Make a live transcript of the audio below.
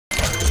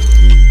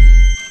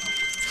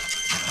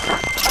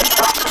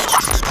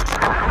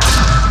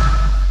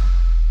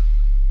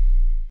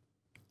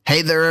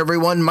Hey there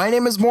everyone, my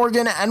name is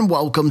Morgan and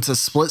welcome to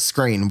Split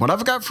Screen. What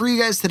I've got for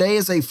you guys today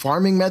is a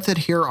farming method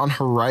here on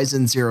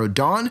Horizon Zero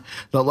Dawn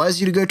that allows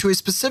you to go to a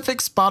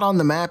specific spot on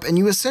the map and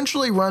you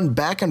essentially run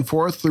back and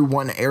forth through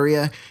one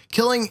area,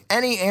 killing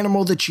any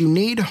animal that you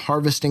need,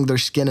 harvesting their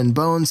skin and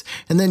bones,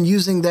 and then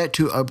using that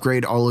to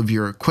upgrade all of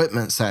your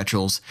equipment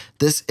satchels.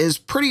 This is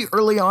pretty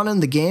early on in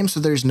the game, so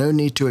there's no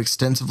need to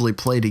extensively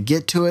play to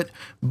get to it,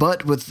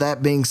 but with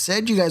that being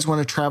said, you guys want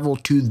to travel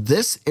to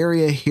this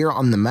area here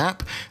on the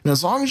map, and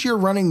as long as you're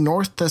running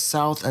north to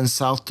south and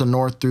south to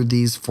north through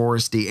these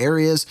foresty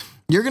areas,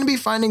 you're going to be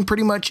finding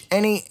pretty much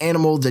any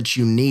animal that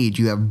you need.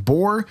 You have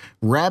boar,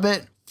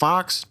 rabbit,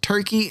 fox,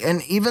 turkey,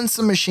 and even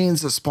some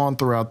machines that spawn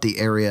throughout the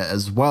area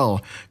as well.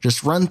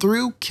 Just run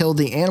through, kill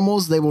the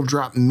animals, they will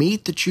drop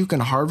meat that you can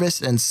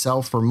harvest and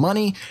sell for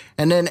money,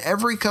 and then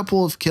every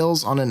couple of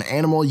kills on an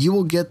animal, you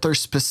will get their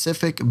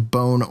specific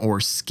bone or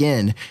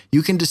skin.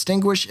 You can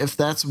distinguish if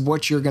that's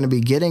what you're going to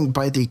be getting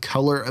by the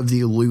color of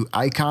the loot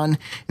icon.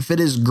 If it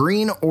is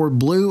green or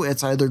blue,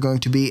 it's either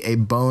going to be a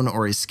bone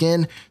or a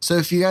skin. So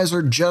if you guys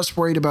are just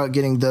worried about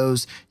getting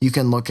those, you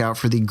can look out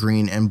for the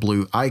green and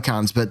blue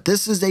icons. But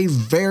this is a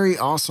very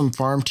awesome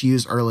farm to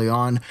use early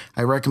on.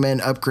 I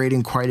recommend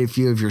upgrading quite a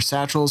few of your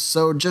satchels,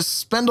 so just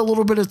spend a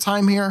little bit of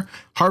time here,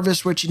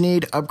 harvest what you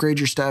need, upgrade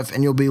your stuff,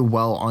 and you'll be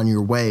well on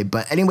your way.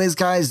 But anyways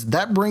guys,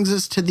 that brings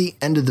us to the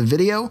end of the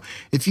video.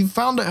 If you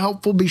found it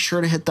helpful, be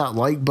sure to hit that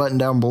like button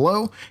down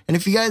below, and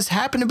if you guys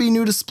happen to be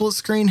new to Split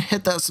Screen,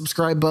 hit that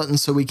subscribe button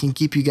so we can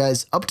keep you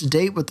guys up to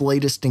date with the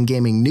latest in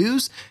gaming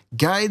news,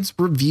 guides,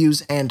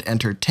 reviews, and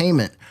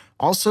entertainment.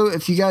 Also,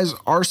 if you guys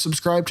are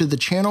subscribed to the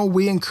channel,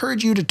 we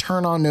encourage you to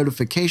turn on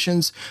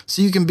notifications so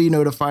you can be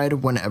notified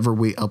whenever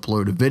we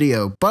upload a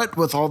video. But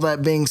with all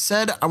that being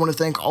said, I want to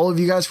thank all of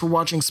you guys for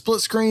watching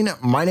Split Screen.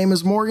 My name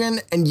is Morgan,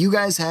 and you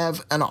guys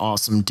have an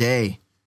awesome day.